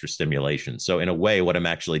lot of extra stimulation. So in a way, what I'm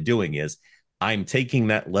actually doing is I'm taking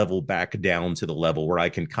that level back down to the level where I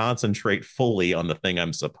can concentrate fully on the thing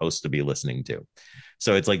I'm supposed to be listening to.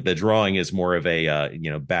 So it's like the drawing is more of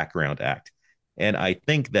a background act. And I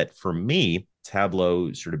think that for me,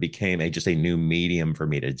 Tableau sort of became just a new medium for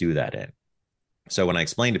me to do that in. So when I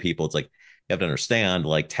explain to people, it's like you have to understand,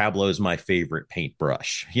 like Tableau is my favorite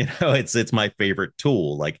paintbrush. It's my favorite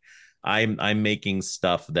tool. Like I'm making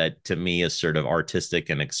stuff that to me is sort of artistic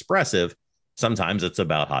and expressive. Sometimes it's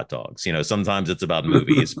about hot dogs, sometimes it's about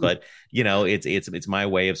movies, but it's my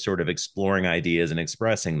way of sort of exploring ideas and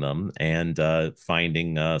expressing them and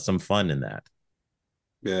finding some fun in that.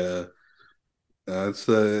 yeah.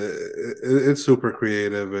 It's super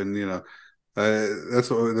creative, and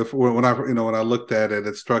that's when I looked at it,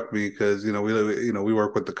 it struck me because we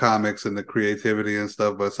work with the comics and the creativity and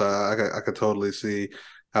stuff, but so I could totally see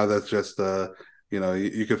how that's just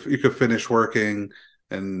you could finish working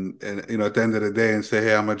and at the end of the day and say,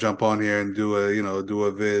 hey, I'm gonna jump on here and do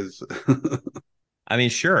a viz. I mean,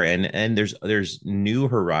 sure, and there's new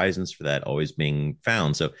horizons for that always being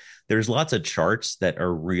found. So there's lots of charts that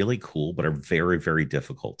are really cool, but are very, very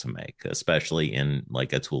difficult to make, especially in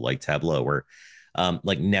like a tool like Tableau, where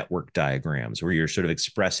like network diagrams, where you're sort of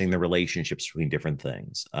expressing the relationships between different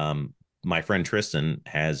things. My friend Tristan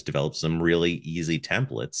has developed some really easy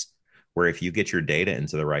templates where if you get your data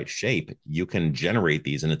into the right shape, you can generate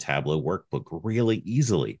these in a Tableau workbook really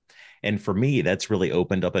easily. And for me, that's really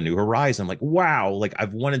opened up a new horizon. Like, wow, like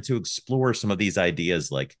I've wanted to explore some of these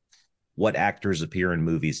ideas, like what actors appear in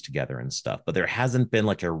movies together and stuff, but there hasn't been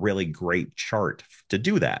like a really great chart to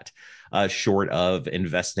do that, short of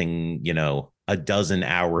investing, a dozen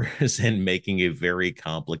hours in making a very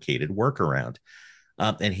complicated workaround.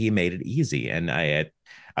 And he made it easy. And I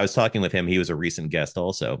was talking with him. He was a recent guest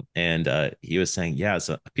also, and he was saying, "Yeah,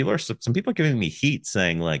 so some people are giving me heat,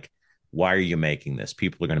 saying like, why are you making this?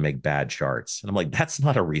 People are going to make bad charts." And I'm like, that's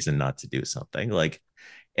not a reason not to do something. Like,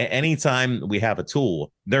 anytime we have a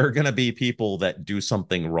tool, there are going to be people that do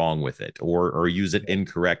something wrong with it, or use it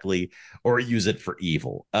incorrectly, or use it for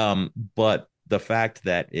evil. But the fact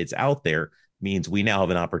that it's out there means we now have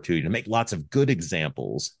an opportunity to make lots of good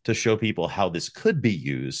examples to show people how this could be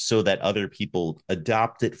used so that other people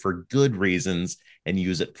adopt it for good reasons and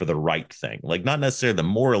use it for the right thing. Like, not necessarily the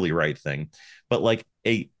morally right thing, but like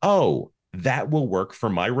oh, that will work for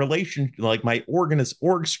my relation, like my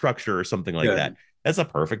org structure or something like Yeah. that. That's a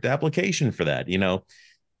perfect application for that,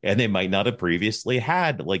 and they might not have previously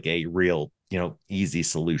had like a real easy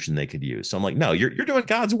solution they could use. So I'm like, no, you're doing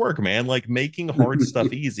God's work, man. Like, making hard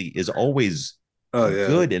stuff easy is always Oh yeah.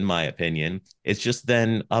 good in my opinion. It's just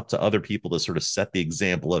then up to other people to sort of set the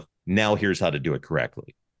example of, now here's how to do it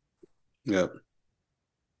correctly. Yeah.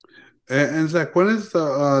 And Zach, when is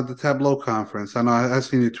the Tableau conference? I know I've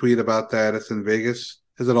seen you tweet about that. It's in Vegas.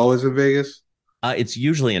 Is it always in Vegas? It's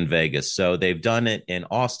usually in Vegas. So they've done it in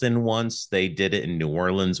Austin once. They did it in New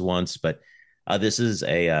Orleans once, but this is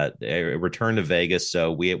a return to Vegas.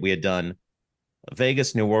 So we had done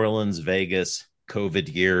Vegas, New Orleans, Vegas,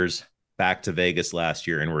 COVID years, back to Vegas last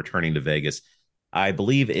year, and returning to Vegas. I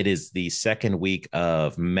believe it is the second week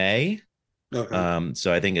of May. Okay.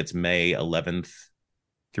 So I think it's May 11th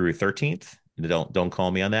through 13th. Don't call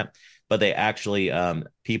me on that. But they actually,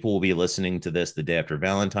 people will be listening to this the day after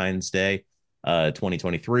Valentine's Day,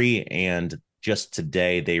 2023, and just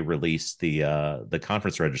today they released the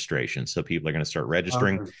conference registration. So people are going to start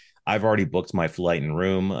registering. Okay. I've already booked my flight and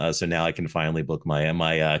room, so now I can finally book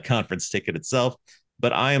my conference ticket itself.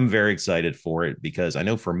 But I am very excited for it because I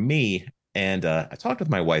know for me, and I talked with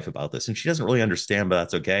my wife about this, and she doesn't really understand, but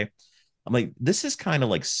that's okay. I'm like, this is kind of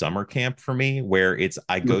like summer camp for me, where it's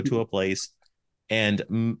I go to a place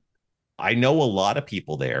and I know a lot of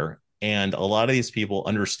people there, and a lot of these people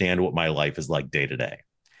understand what my life is like day to day.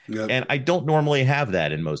 Yep. And I don't normally have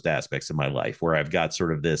that in most aspects of my life, where I've got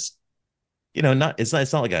sort of this, not it's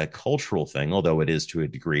not like a cultural thing, although it is to a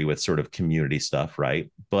degree with sort of community stuff,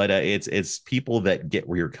 right? But it's people that get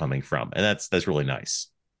where you're coming from, and that's really nice.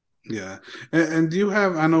 Yeah. And do you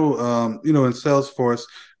have, I know, in Salesforce,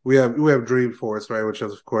 we have Dreamforce, right, which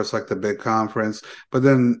is of course like the big conference. But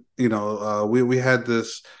then, we had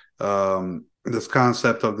this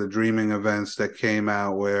concept of the dreaming events that came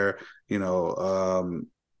out where, Eric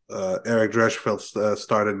Dreschfeld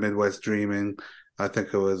started Midwest Dreaming. I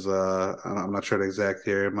think it was I'm not sure the exact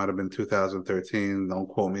year. It might have been 2013. Don't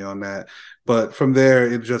quote me on that. But from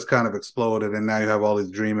there, it just kind of exploded, and now you have all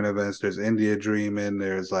these dreaming events. There's India Dreaming.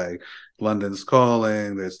 There's like London's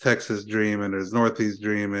Calling. There's Texas Dreaming. There's Northeast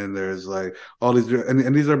Dreaming. There's like all these,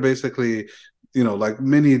 and these are basically like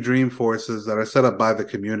mini dream forces that are set up by the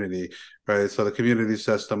community, right? So the community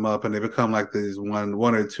sets them up, and they become like these 1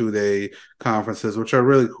 or 2 day conferences, which are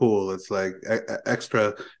really cool. It's like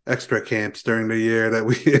extra camps during the year that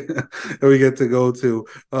we that we get to go to.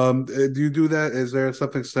 Do you do that? Is there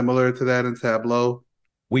something similar to that in Tableau?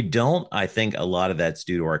 We don't. I think a lot of that's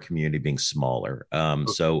due to our community being smaller.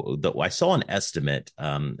 So I saw an estimate.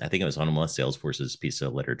 I think it was on one of Salesforce's piece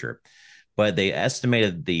of literature, but they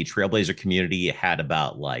estimated the Trailblazer community had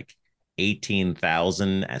about like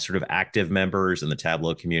 18,000 sort of active members, and the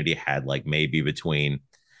Tableau community had like maybe between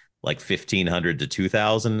like 1,500 to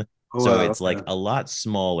 2,000. Oh So wow, it's like okay. a lot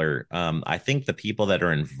smaller. I think the people that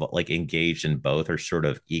are like engaged in both are sort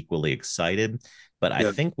of equally excited, but I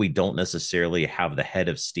Yeah, think we don't necessarily have the head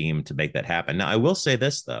of steam to make that happen. Now, I will say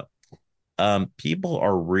this though. People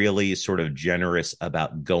are really sort of generous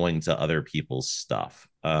about going to other people's stuff.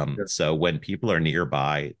 yeah, So when people are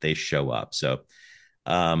nearby, they show up. So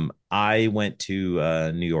I went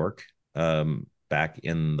to New York back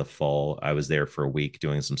in the fall. I was there for a week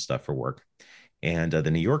doing some stuff for work. And the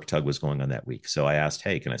New York tug was going on that week. So I asked,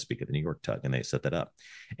 hey, can I speak at the New York tug? And they set that up.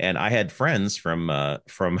 And I had friends from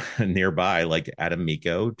nearby, like Adam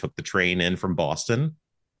Miko, took the train in from Boston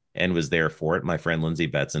and was there for it. My friend Lindsay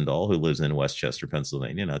Betzendahl, who lives in Westchester,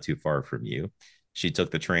 Pennsylvania, not too far from you, she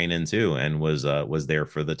took the train in too and was there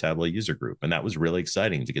for the Tableau user group, and that was really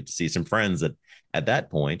exciting to get to see some friends that at that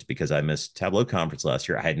point, because I missed Tableau conference last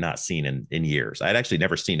year, I had not seen in years. I had actually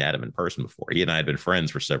never seen Adam in person before. He and I had been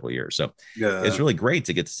friends for several years, so it's yeah, really great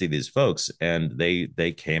to get to see these folks, and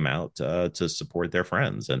they came out to support their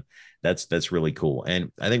friends, and that's really cool.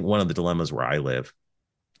 And I think one of the dilemmas where I live,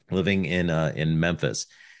 living in Memphis,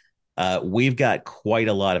 we've got quite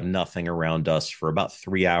a lot of nothing around us for about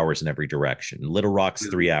 3 hours in every direction. Little Rock's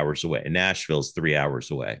yeah, 3 hours away. Nashville's 3 hours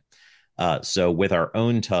away. So with our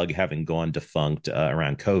own tug having gone defunct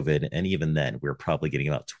around COVID, and even then, we're probably getting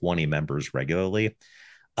about 20 members regularly.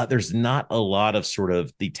 There's not a lot of sort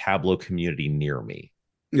of the Tableau community near me.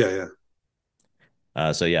 yeah,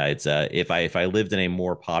 yeah. So yeah, it's if I lived in a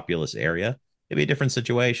more populous area, it'd be a different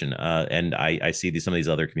situation. And I see some of these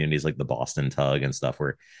other communities like the Boston Tug and stuff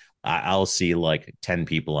where I'll see like 10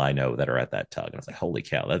 people I know that are at that tug. And I was like, holy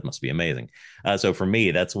cow, that must be amazing. So for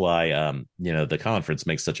me, that's why, the conference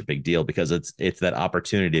makes such a big deal because it's that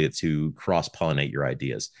opportunity to cross pollinate your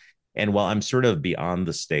ideas. And while I'm sort of beyond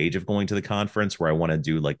the stage of going to the conference where I want to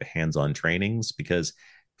do like the hands-on trainings, because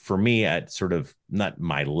for me at sort of not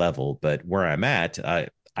my level, but where I'm at,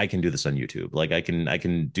 I can do this on YouTube. Like I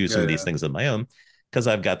can do some Yeah, of these yeah, things on my own because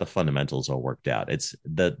I've got the fundamentals all worked out. It's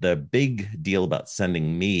the big deal about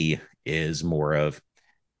sending me is more of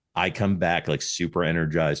I come back like super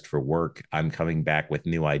energized for work. I'm coming back with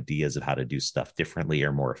new ideas of how to do stuff differently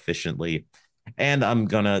or more efficiently. And I'm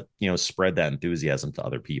gonna, spread that enthusiasm to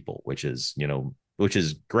other people, which is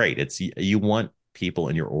great. It's you want people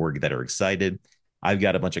in your org that are excited. I've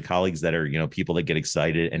got a bunch of colleagues that are, people that get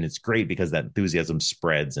excited, and it's great because that enthusiasm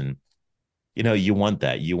spreads, and you want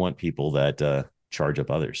that. You want people that charge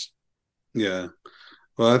up others. yeah.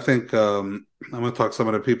 Well, I think I'm gonna talk to some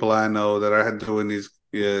of the people I know that are doing these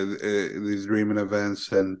dreaming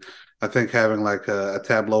events, and I think having like a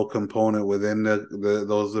Tableau component within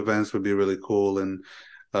those events would be really cool. And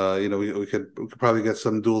we could probably get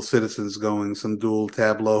some dual citizens going, some dual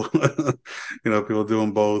Tableau, people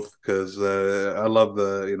doing both because I love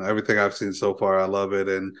everything I've seen so far. I love it,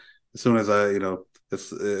 and as soon as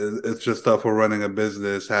it's just tough for running a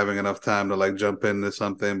business, having enough time to like jump into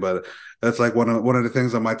something, but that's like one of the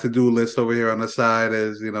things on my to-do list over here on the side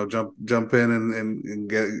is jump in and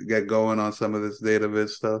get going on some of this data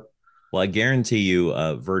viz stuff. Well, I guarantee you,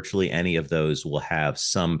 virtually any of those will have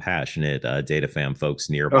some passionate data fam folks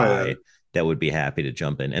Oh yeah, nearby that would be happy to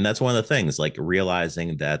jump in. And that's one of the things, like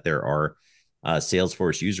realizing that there are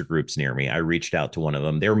Salesforce user groups near me. I reached out to one of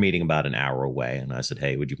them. They were meeting about an hour away, and I said,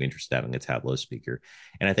 "Hey, would you be interested in having a Tableau speaker?"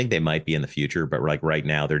 And I think they might be in the future, but like right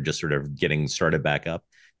now, they're just sort of getting started back up.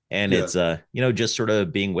 And yeah, it's just sort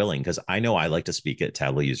of being willing because I know I like to speak at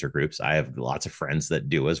Tableau user groups. I have lots of friends that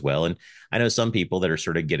do as well, and I know some people that are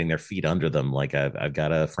sort of getting their feet under them. Like I've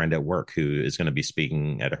got a friend at work who is going to be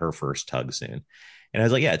speaking at her first tug soon. And I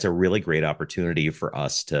was like, yeah, it's a really great opportunity for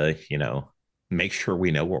us to, make sure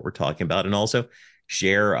we know what we're talking about and also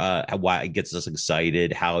share why it gets us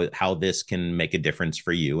excited, how this can make a difference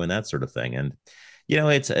for you and that sort of thing. And,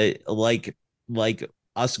 it's like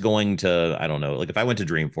us going to, I don't know, like if I went to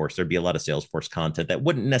Dreamforce, there'd be a lot of Salesforce content that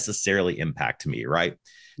wouldn't necessarily impact me, right?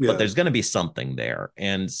 But yeah, there's going to be something there.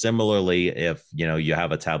 And similarly, if you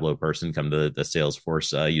have a Tableau person come to the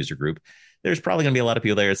Salesforce user group, there's probably going to be a lot of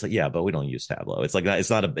people there. It's like, yeah, but we don't use Tableau. It's like it's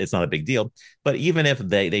not a big deal. But even if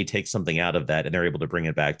they take something out of that and they're able to bring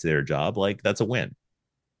it back to their job, like that's a win.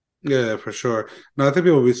 yeah, for sure. No, I think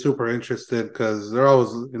people will be super interested because they're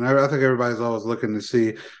always, I think everybody's always looking to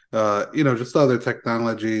see, just other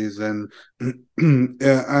technologies. And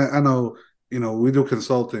yeah, I know, we do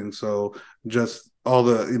consulting, so just all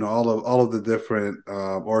of the different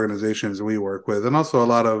organizations we work with, and also a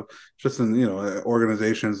lot of just in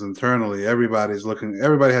organizations internally. Everybody has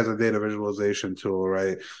a data visualization tool,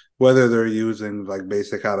 right? Whether they're using like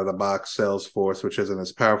basic out of the box Salesforce, which isn't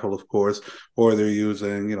as powerful, of course, or they're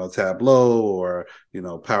using Tableau or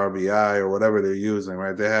Power BI or whatever they're using,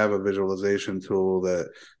 right? They have a visualization tool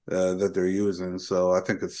that they're using. So I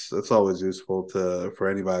think it's always useful for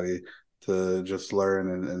anybody to just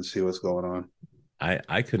learn and see what's going on.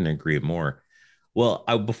 I couldn't agree more. Well,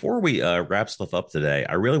 before we wrap stuff up today,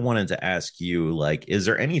 I really wanted to ask you, like, is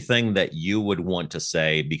there anything that you would want to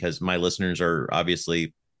say? Because my listeners are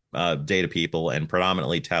obviously data people and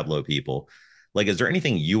predominantly Tableau people. Like, is there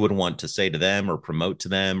anything you would want to say to them or promote to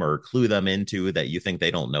them or clue them into that you think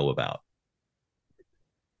they don't know about?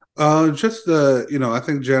 Just I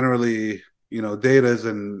think generally, data's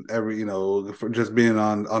in every, for just being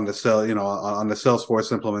on the on the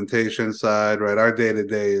Salesforce implementation side, right? Our day to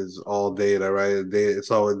day is all data, right?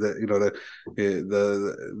 It's always as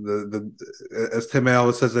Tim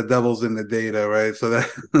always says, the devil's in the data, right? So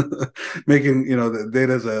that making, the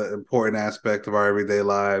data is an important aspect of our everyday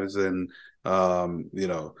lives, and I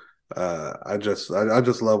just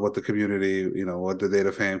love what the community, what the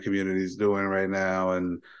data fan community is doing right now,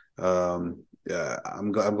 and yeah,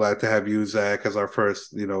 I'm glad to have you, Zach, as our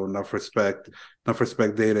first, enough respect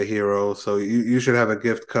data hero. So you should have a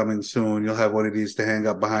gift coming soon. You'll have one of these to hang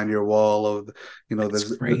up behind your wall of,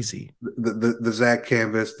 It's crazy. the Zach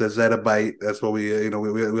canvas, the zettabyte. That's what we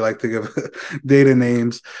like to give data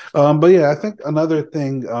names. But yeah, I think another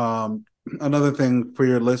thing for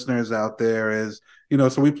your listeners out there is,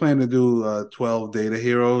 so we plan to do 12 data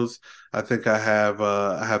heroes. I think I have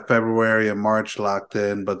February and March locked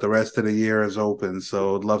in, but the rest of the year is open.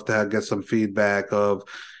 So I'd love to get some feedback of,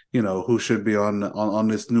 who should be on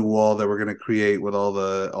this new wall that we're going to create with all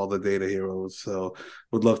the data heroes. So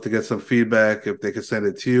would love to get some feedback if they could send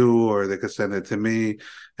it to you or they could send it to me.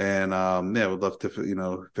 And yeah, would love to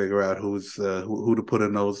figure out who to put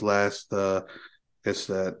in those last guess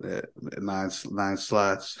that nine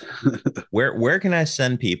slots. Where can I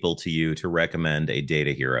send people to you to recommend a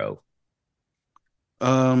data hero?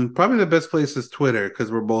 Probably the best place is Twitter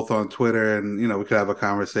because we're both on Twitter, and we could have a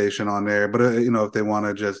conversation on there. But if they want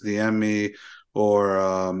to just DM me, or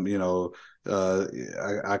uh,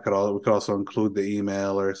 I could we could also include the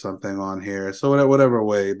email or something on here. So whatever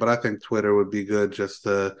way. But I think Twitter would be good just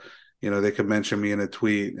to, they could mention me in a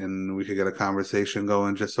tweet, and we could get a conversation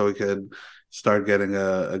going, just so we could start getting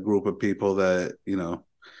a group of people that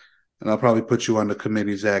and I'll probably put you on the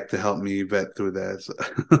committee, Zach, to help me vet through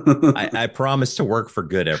that. I promise to work for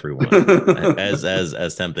good, everyone.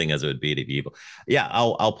 As tempting as it would be to be evil. Yeah,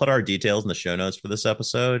 I'll put our details in the show notes for this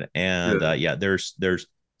episode. And Yeah. yeah, there's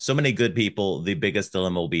so many good people. The biggest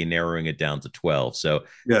dilemma will be narrowing it down to 12. So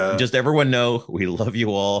Yeah. just everyone know we love you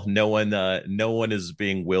all. No one is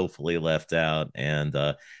being willfully left out. And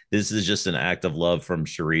this is just an act of love from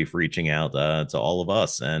Sharif reaching out to all of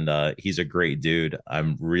us. And he's a great dude.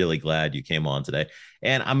 I'm really glad you came on today.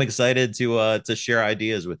 And I'm excited to share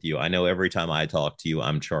ideas with you. I know every time I talk to you,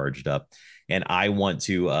 I'm charged up. And I want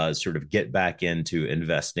to sort of get back into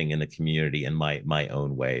investing in the community in my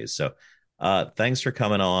own ways. So thanks for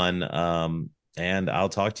coming on. And I'll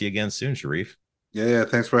talk to you again soon, Sharif. Yeah.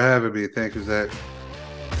 Thanks for having me. Thank you, Zach.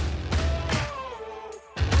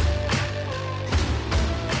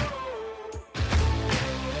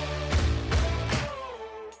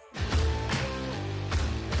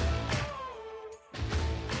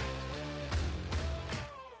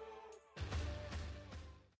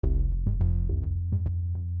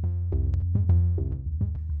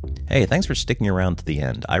 Hey, thanks for sticking around to the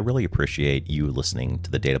end. I really appreciate you listening to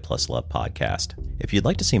the Data Plus Love podcast. If you'd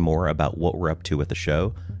like to see more about what we're up to with the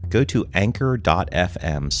show, go to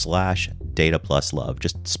anchor.fm/Data Plus Love.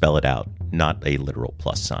 Just spell it out, not a literal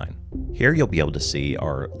plus sign. Here you'll be able to see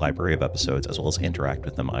our library of episodes as well as interact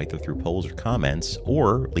with them either through polls or comments,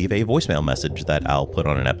 or leave a voicemail message that I'll put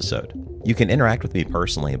on an episode. You can interact with me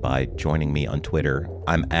personally by joining me on Twitter.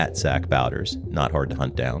 I'm at Zach Bowders, not hard to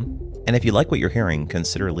hunt down. And if you like what you're hearing,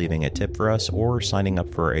 consider leaving a tip for us or signing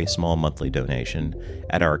up for a small monthly donation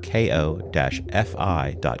at our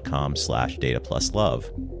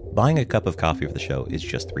ko-fi.com/datapluslove. Buying a cup of coffee for the show is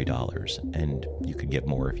just $3, and you could get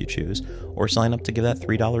more if you choose, or sign up to give that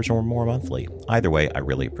 $3 or more monthly. Either way, I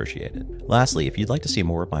really appreciate it. Lastly, if you'd like to see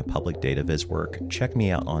more of my public data viz work, check me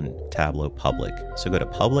out on Tableau Public. So go to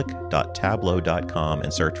public.tableau.com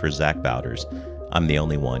and search for Zach Bowders. I'm the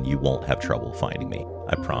only one. You won't have trouble finding me.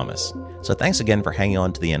 I promise. So thanks again for hanging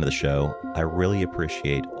on to the end of the show. I really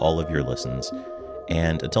appreciate all of your listens.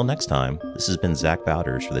 And until next time, this has been Zach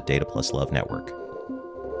Bowders for the Data Plus Love Network.